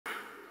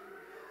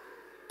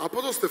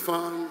Apostle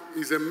Stefan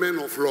is a man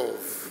of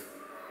love.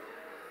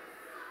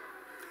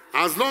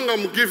 As long as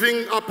I'm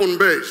giving up on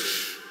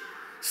beige,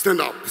 stand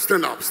up,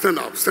 stand up, stand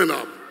up, stand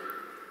up.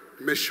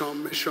 Mesha,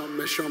 mesha,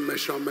 mesha,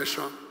 mesha,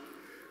 mesha.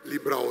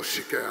 Libra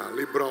oshike,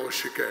 libra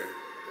oshike.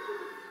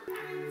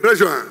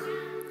 Raise your hand.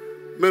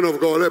 Men of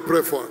God, let's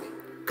pray for him.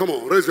 Come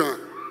on, raise your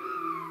hand.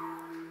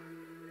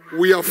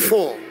 We are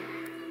 4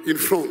 in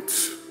front.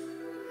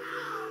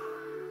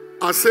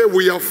 I say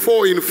we are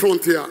 4 in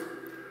front here,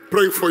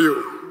 praying for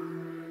you.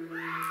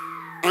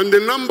 And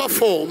the number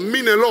 4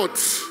 mean a lot.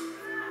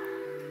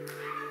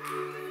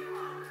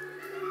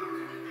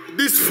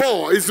 This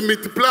 4 is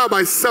multiplied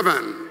by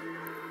 7.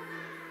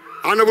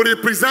 And it will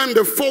represent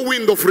the 4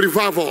 wind of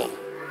revival.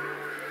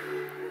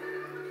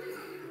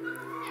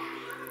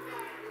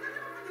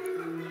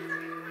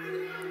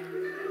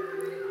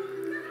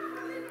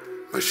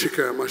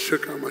 Mashika,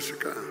 mashika,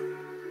 mashika.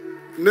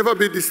 Never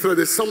be distracted.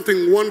 There's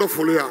something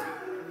wonderful here.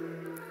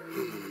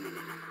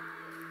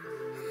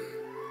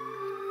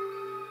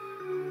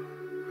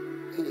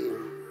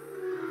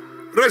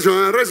 Raise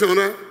your hand, raise your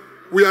hand.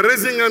 We are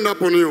raising hand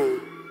up on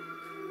you.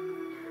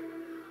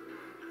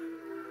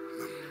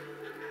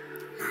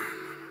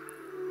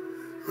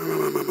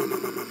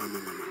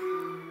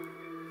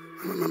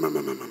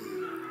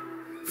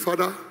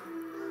 Father,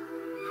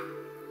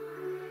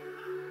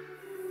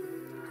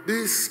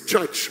 this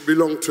church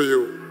belongs to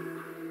you.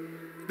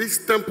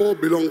 This temple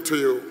belongs to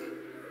you.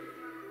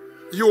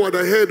 You are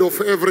the head of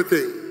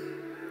everything.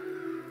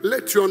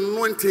 Let your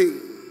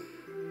anointing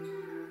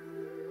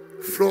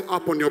flow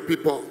up on your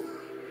people.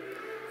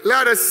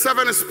 Let the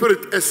 7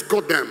 Spirit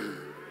escort them.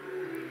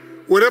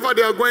 Wherever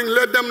they are going,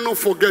 let them not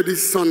forget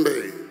this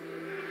Sunday.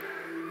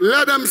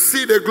 Let them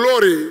see the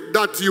glory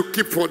that you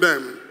keep for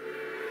them.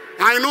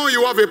 I know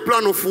you have a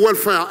plan of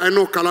welfare and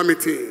no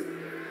calamity.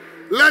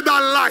 Let that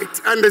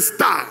light and the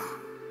star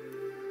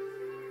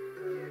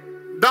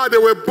that they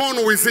were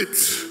born with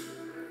it.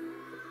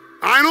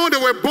 I know they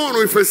were born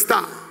with a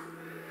star.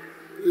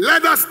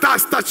 Let that star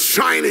start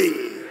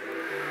shining.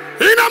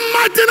 In the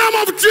mighty name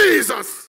of Jesus.